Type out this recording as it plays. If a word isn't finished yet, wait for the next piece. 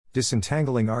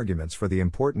Disentangling Arguments for the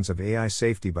Importance of AI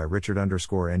Safety by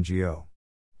Richard_NGO.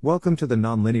 Welcome to the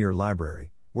Nonlinear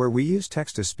Library, where we use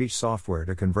text-to-speech software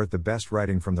to convert the best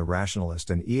writing from the Rationalist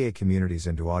and EA communities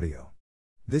into audio.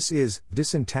 This is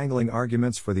Disentangling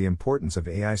Arguments for the Importance of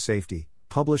AI Safety,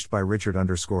 published by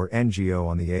Richard_NGO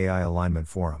on the AI Alignment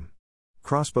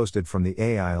Forum.Crossposted from the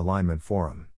AI Alignment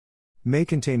Forum. May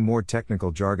contain more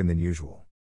technical jargon than usual.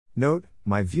 Note,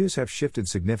 my views have shifted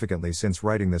significantly since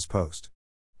writing this post.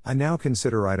 I now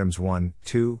consider items 1,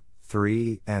 2,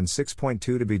 3, and 6.2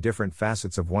 to be different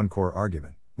facets of one core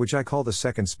argument, which I call the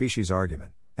second species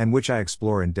argument, and which I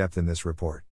explore in depth in this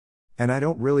report. And I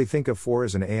don't really think of 4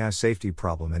 as an AI safety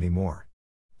problem anymore.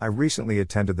 I recently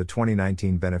attended the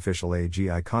 2019 Beneficial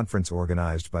AGI conference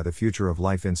organized by the Future of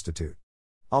Life Institute.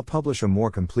 I'll publish a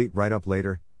more complete write-up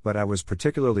later, but I was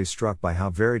particularly struck by how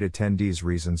varied attendees'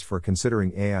 reasons for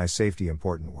considering AI safety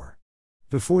important were.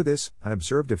 Before this, I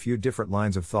observed a few different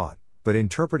lines of thought, but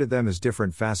interpreted them as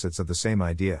different facets of the same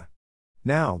idea.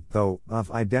 Now, though, I've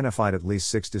identified at least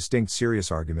 6 distinct serious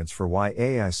arguments for why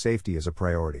AI safety is a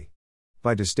priority.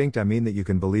 By distinct I mean that you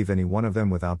can believe any one of them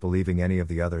without believing any of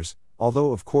the others,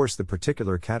 although of course the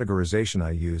particular categorization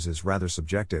I use is rather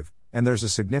subjective, and there's a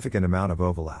significant amount of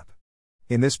overlap.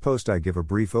 In this post I give a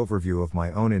brief overview of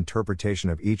my own interpretation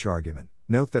of each argument.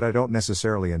 Note that I don't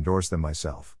necessarily endorse them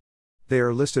myself. They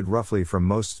are listed roughly from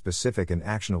most specific and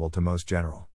actionable to most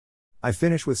general. I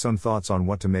finish with some thoughts on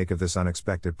what to make of this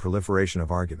unexpected proliferation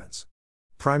of arguments.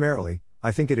 Primarily,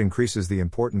 I think it increases the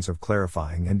importance of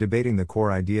clarifying and debating the core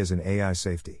ideas in AI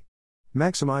safety.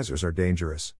 Maximisers are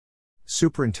dangerous.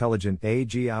 Superintelligent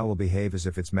AGI will behave as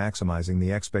if it's maximizing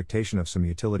the expectation of some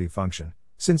utility function,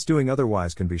 since doing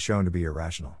otherwise can be shown to be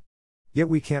irrational. Yet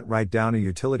we can't write down a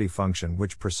utility function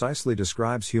which precisely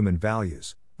describes human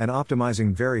values, and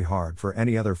optimizing very hard for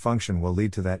any other function will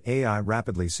lead to that AI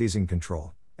rapidly seizing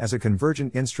control, as a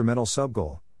convergent instrumental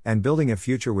subgoal, and building a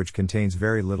future which contains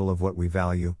very little of what we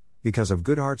value, because of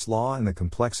Goodhart's law and the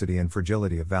complexity and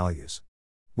fragility of values.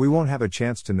 We won't have a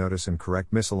chance to notice and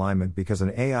correct misalignment because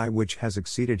an AI which has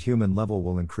exceeded human level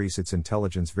will increase its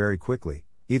intelligence very quickly,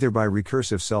 either by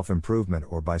recursive self-improvement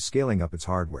or by scaling up its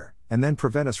hardware, and then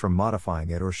prevent us from modifying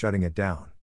it or shutting it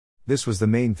down. This was the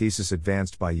main thesis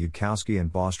advanced by Yudkowsky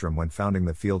and Bostrom when founding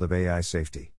the field of AI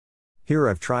safety. Here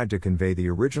I've tried to convey the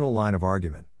original line of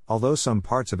argument, although some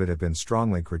parts of it have been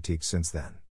strongly critiqued since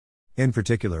then. In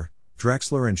particular,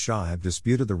 Drexler and Shah have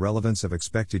disputed the relevance of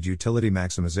expected utility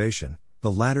maximization,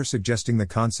 the latter suggesting the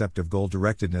concept of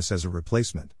goal-directedness as a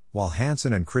replacement, while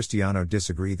Hanson and Christiano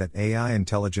disagree that AI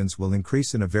intelligence will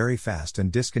increase in a very fast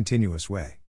and discontinuous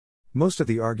way. Most of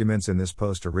the arguments in this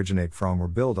post originate from or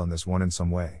build on this one in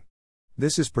some way.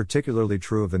 This is particularly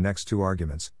true of the next 2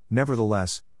 arguments.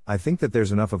 Nevertheless, I think that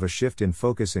there's enough of a shift in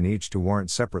focus in each to warrant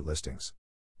separate listings.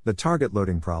 The target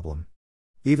loading problem.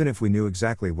 Even if we knew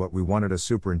exactly what we wanted a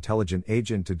superintelligent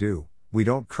agent to do, we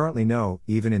don't currently know,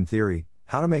 even in theory,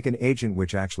 how to make an agent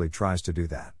which actually tries to do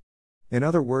that. In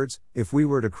other words, if we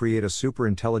were to create a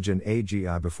superintelligent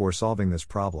AGI before solving this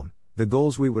problem, the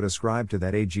goals we would ascribe to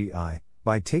that AGI,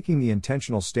 by taking the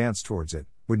intentional stance towards it,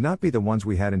 would not be the ones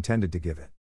we had intended to give it.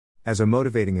 As a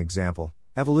motivating example,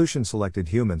 evolution selected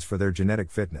humans for their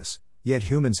genetic fitness, yet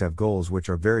humans have goals which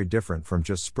are very different from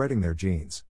just spreading their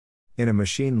genes. In a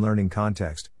machine learning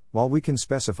context, while we can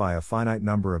specify a finite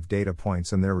number of data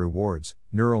points and their rewards,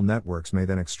 neural networks may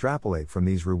then extrapolate from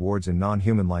these rewards in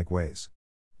non-human-like ways.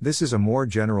 This is a more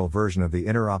general version of the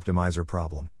inner optimizer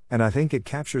problem, and I think it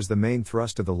captures the main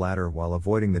thrust of the latter while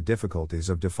avoiding the difficulties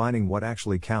of defining what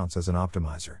actually counts as an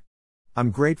optimizer.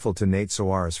 I'm grateful to Nate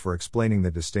Soares for explaining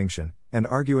the distinction, and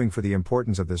arguing for the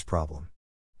importance of this problem.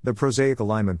 The prosaic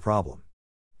alignment problem.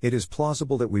 It is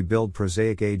plausible that we build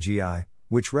prosaic AGI,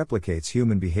 which replicates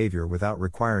human behavior without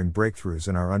requiring breakthroughs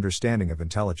in our understanding of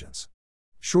intelligence.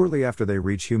 Shortly after they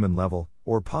reach human level,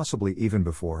 or possibly even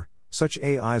before, such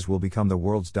AIs will become the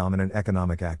world's dominant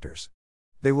economic actors.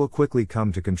 They will quickly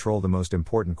come to control the most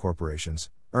important corporations,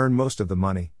 earn most of the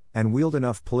money, and wield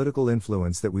enough political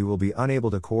influence that we will be unable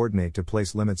to coordinate to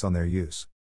place limits on their use.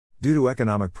 Due to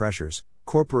economic pressures,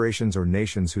 corporations or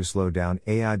nations who slow down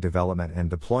AI development and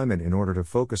deployment in order to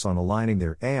focus on aligning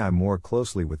their AI more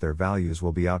closely with their values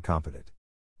will be outcompeted.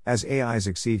 As AIs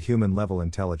exceed human-level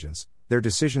intelligence, their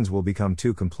decisions will become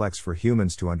too complex for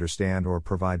humans to understand or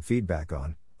provide feedback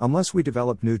on, unless we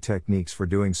develop new techniques for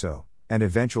doing so, and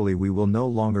eventually we will no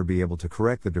longer be able to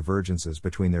correct the divergences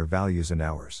between their values and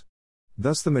ours.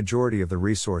 Thus the majority of the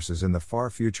resources in the far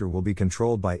future will be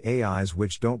controlled by AIs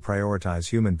which don't prioritize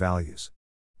human values.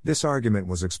 This argument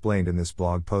was explained in this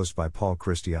blog post by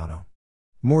Christiano.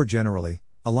 More generally,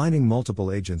 Aligning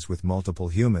multiple agents with multiple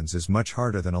humans is much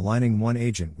harder than aligning one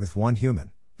agent with one human,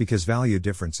 because value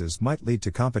differences might lead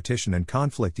to competition and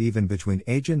conflict even between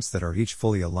agents that are each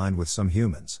fully aligned with some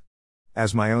humans.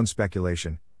 As my own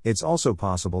speculation, it's also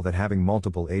possible that having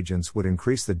multiple agents would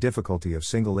increase the difficulty of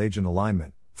single-agent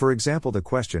alignment. For example, the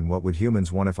question "what would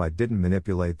humans want if I didn't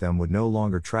manipulate them" would no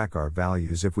longer track our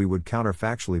values if we would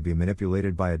counterfactually be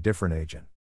manipulated by a different agent.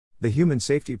 The human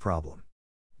safety problem.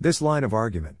 This line of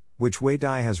argument, which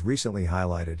way.I has recently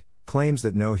highlighted, claims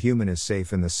that no human is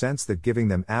safe in the sense that giving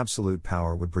them absolute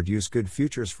power would produce good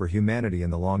futures for humanity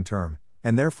in the long term,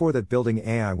 and therefore that building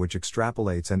AI which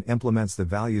extrapolates and implements the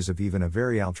values of even a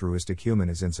very altruistic human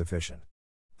is insufficient.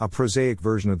 A prosaic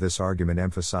version of this argument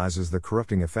emphasizes the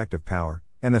corrupting effect of power,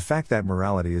 and the fact that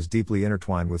morality is deeply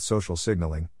intertwined with social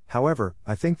signaling. However,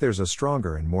 I think there's a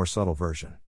stronger and more subtle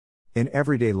version. In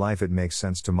everyday life, it makes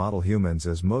sense to model humans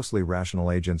as mostly rational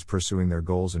agents pursuing their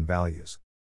goals and values.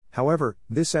 However,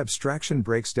 this abstraction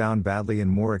breaks down badly in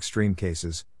more extreme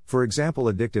cases, for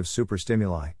example addictive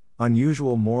superstimuli,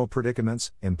 unusual moral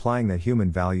predicaments, implying that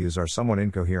human values are somewhat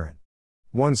incoherent.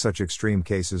 One such extreme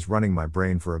case is running my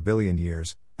brain for 1 billion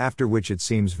years, after which it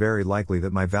seems very likely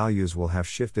that my values will have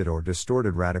shifted or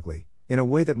distorted radically, in a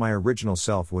way that my original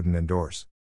self wouldn't endorse.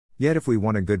 Yet if we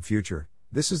want a good future,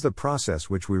 this is the process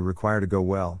which we require to go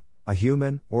well. A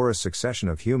human, or a succession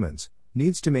of humans,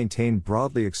 needs to maintain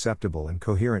broadly acceptable and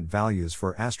coherent values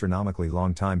for astronomically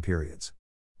long time periods.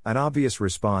 An obvious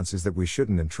response is that we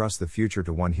shouldn't entrust the future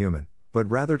to one human,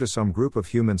 but rather to some group of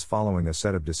humans following a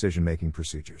set of decision-making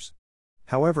procedures.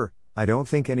 However, I don't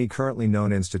think any currently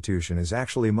known institution is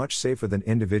actually much safer than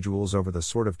individuals over the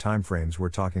sort of timeframes we're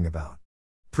talking about.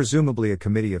 Presumably a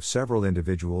committee of several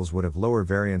individuals would have lower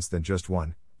variance than just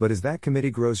one, but as that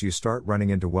committee grows you start running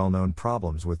into well-known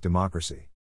problems with democracy.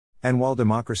 And while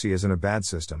democracy isn't a bad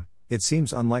system, it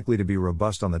seems unlikely to be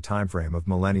robust on the timeframe of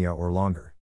millennia or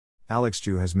longer. Alex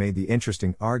Ju has made the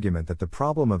interesting argument that the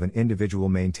problem of an individual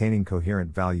maintaining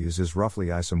coherent values is roughly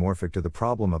isomorphic to the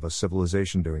problem of a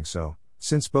civilization doing so,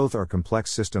 since both are complex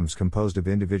systems composed of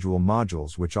individual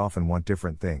modules which often want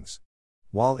different things.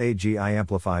 While AGI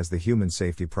amplifies the human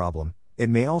safety problem, it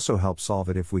may also help solve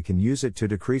it if we can use it to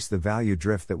decrease the value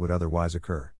drift that would otherwise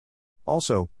occur.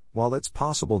 Also, while it's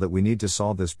possible that we need to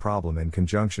solve this problem in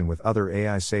conjunction with other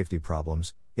AI safety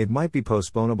problems, it might be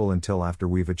postponable until after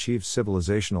we've achieved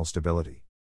civilizational stability.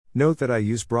 Note that I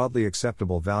use broadly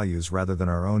acceptable values rather than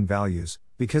our own values,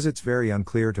 because it's very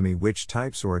unclear to me which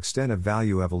types or extent of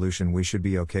value evolution we should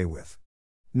be okay with.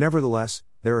 Nevertheless,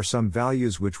 there are some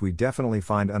values which we definitely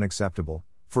find unacceptable,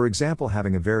 for example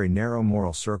having a very narrow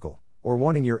moral circle, or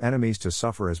wanting your enemies to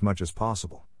suffer as much as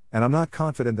possible, and I'm not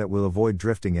confident that we'll avoid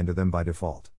drifting into them by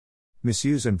default.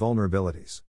 Misuse and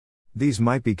vulnerabilities. These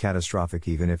might be catastrophic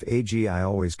even if AGI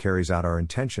always carries out our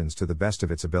intentions to the best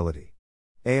of its ability.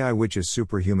 AI which is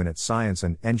superhuman at science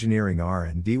and engineering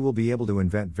R&D will be able to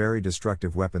invent very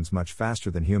destructive weapons much faster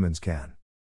than humans can.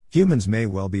 Humans may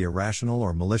well be irrational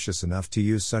or malicious enough to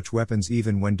use such weapons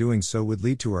even when doing so would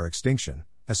lead to our extinction,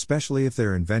 especially if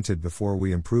they're invented before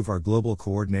we improve our global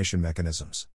coordination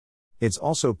mechanisms. It's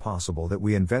also possible that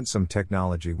we invent some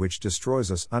technology which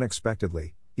destroys us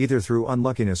unexpectedly, either through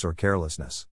unluckiness or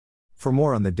carelessness. For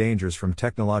more on the dangers from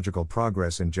technological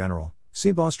progress in general,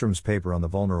 see Bostrom's paper on the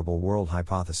vulnerable world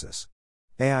hypothesis.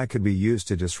 AI could be used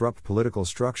to disrupt political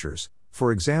structures,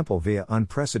 for example via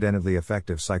unprecedentedly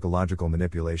effective psychological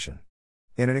manipulation.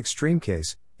 In an extreme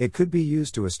case, it could be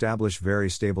used to establish very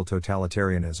stable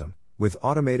totalitarianism, with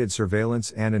automated surveillance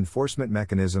and enforcement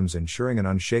mechanisms ensuring an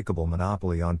unshakable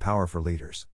monopoly on power for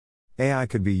leaders. AI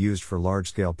could be used for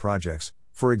large-scale projects,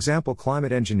 for example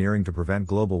climate engineering to prevent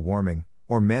global warming,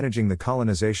 or managing the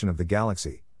colonization of the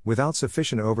galaxy, without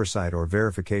sufficient oversight or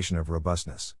verification of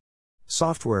robustness.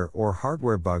 Software or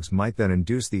hardware bugs might then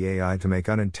induce the AI to make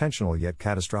unintentional yet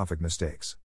catastrophic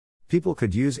mistakes. People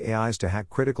could use AIs to hack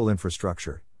critical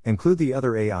infrastructure, include the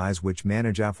other AIs which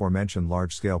manage aforementioned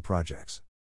large-scale projects.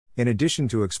 In addition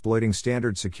to exploiting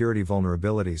standard security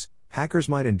vulnerabilities, hackers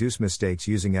might induce mistakes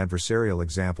using adversarial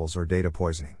examples or data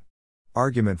poisoning.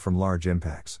 Argument from large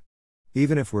impacts.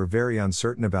 Even if we're very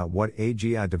uncertain about what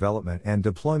AGI development and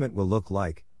deployment will look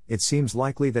like, it seems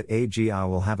likely that AGI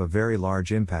will have a very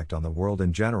large impact on the world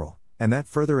in general, and that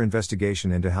further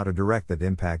investigation into how to direct that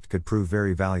impact could prove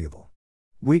very valuable.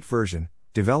 Weak version: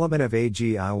 development of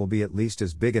AGI will be at least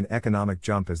as big an economic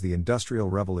jump as the Industrial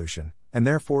Revolution, and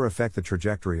therefore affect the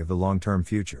trajectory of the long-term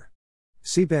future.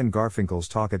 See Ben Garfinkel's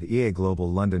talk at EA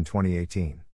Global London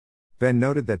 2018. Ben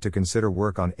noted that to consider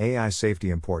work on AI safety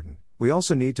important, we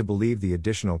also need to believe the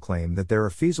additional claim that there are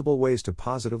feasible ways to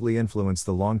positively influence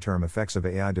the long-term effects of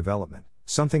AI development,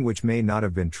 something which may not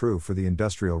have been true for the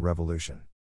Industrial Revolution.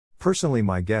 Personally,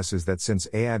 my guess is that since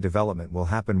AI development will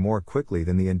happen more quickly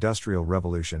than the Industrial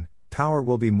Revolution, power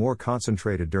will be more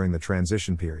concentrated during the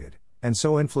transition period, and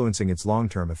so influencing its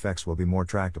long-term effects will be more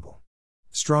tractable.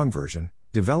 Strong version: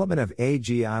 development of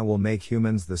AGI will make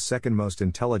humans the second most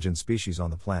intelligent species on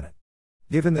the planet.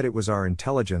 Given that it was our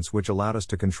intelligence which allowed us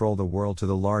to control the world to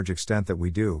the large extent that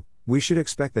we do, we should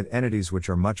expect that entities which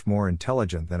are much more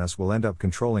intelligent than us will end up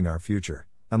controlling our future,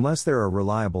 unless there are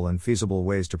reliable and feasible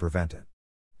ways to prevent it.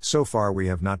 So far we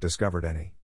have not discovered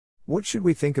any. What should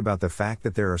we think about the fact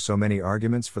that there are so many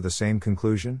arguments for the same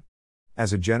conclusion?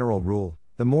 As a general rule,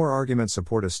 the more arguments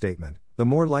support a statement, the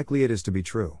more likely it is to be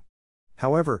true.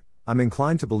 However, I'm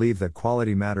inclined to believe that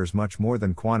quality matters much more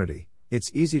than quantity.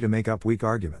 It's easy to make up weak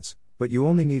arguments, but you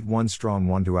only need one strong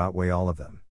one to outweigh all of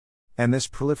them. And this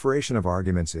proliferation of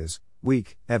arguments is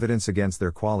weak evidence against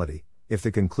their quality. If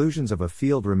the conclusions of a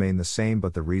field remain the same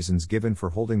but the reasons given for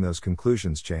holding those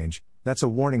conclusions change, that's a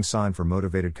warning sign for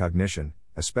motivated cognition,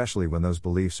 especially when those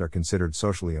beliefs are considered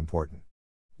socially important.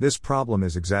 This problem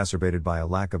is exacerbated by a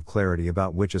lack of clarity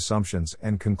about which assumptions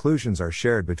and conclusions are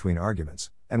shared between arguments,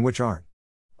 and which aren't.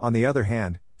 On the other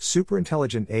hand,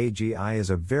 superintelligent AGI is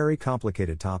a very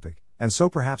complicated topic, and so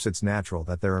perhaps it's natural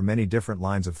that there are many different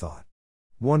lines of thought.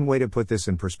 One way to put this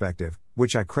in perspective,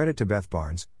 which I credit to Beth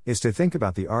Barnes, is to think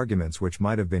about the arguments which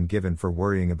might have been given for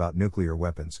worrying about nuclear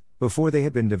weapons, before they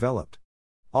had been developed.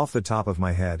 Off the top of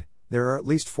my head, there are at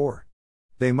least 4.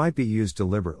 They might be used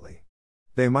deliberately.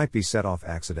 They might be set off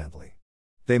accidentally.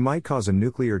 They might cause a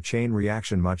nuclear chain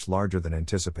reaction much larger than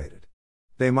anticipated.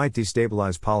 They might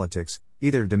destabilize politics,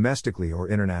 either domestically or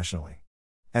internationally.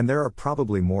 And there are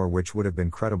probably more which would have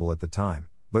been credible at the time,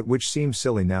 but which seem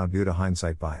silly now due to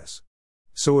hindsight bias.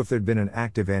 So if there'd been an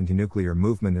active anti-nuclear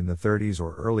movement in the 30s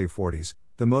or early 40s,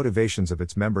 the motivations of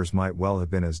its members might well have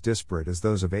been as disparate as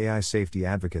those of AI safety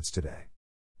advocates today.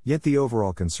 Yet the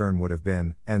overall concern would have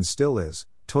been, and still is,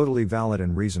 totally valid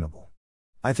and reasonable.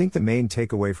 I think the main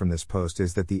takeaway from this post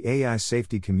is that the AI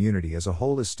safety community as a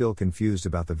whole is still confused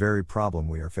about the very problem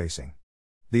we are facing.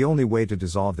 The only way to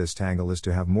dissolve this tangle is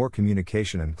to have more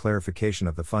communication and clarification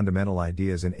of the fundamental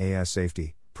ideas in AI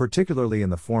safety, particularly in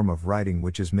the form of writing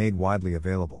which is made widely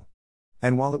available.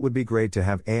 And while it would be great to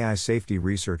have AI safety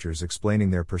researchers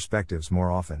explaining their perspectives more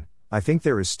often, I think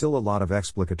there is still a lot of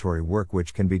explicatory work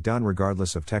which can be done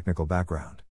regardless of technical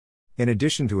background. In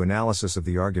addition to analysis of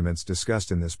the arguments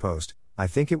discussed in this post, I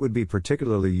think it would be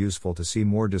particularly useful to see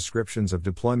more descriptions of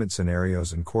deployment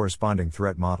scenarios and corresponding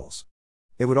threat models.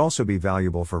 It would also be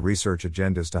valuable for research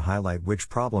agendas to highlight which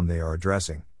problem they are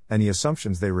addressing, and the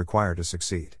assumptions they require to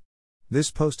succeed.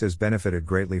 This post has benefited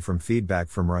greatly from feedback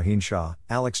from Rahin Shah,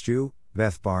 Alex Ju,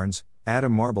 Beth Barnes,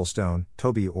 Adam Marblestone,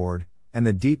 Toby Ord, and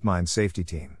the DeepMind safety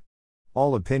team.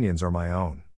 All opinions are my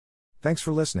own. Thanks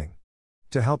for listening.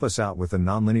 To help us out with the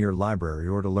Nonlinear Library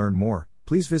or to learn more,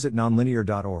 please visit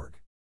nonlinear.org.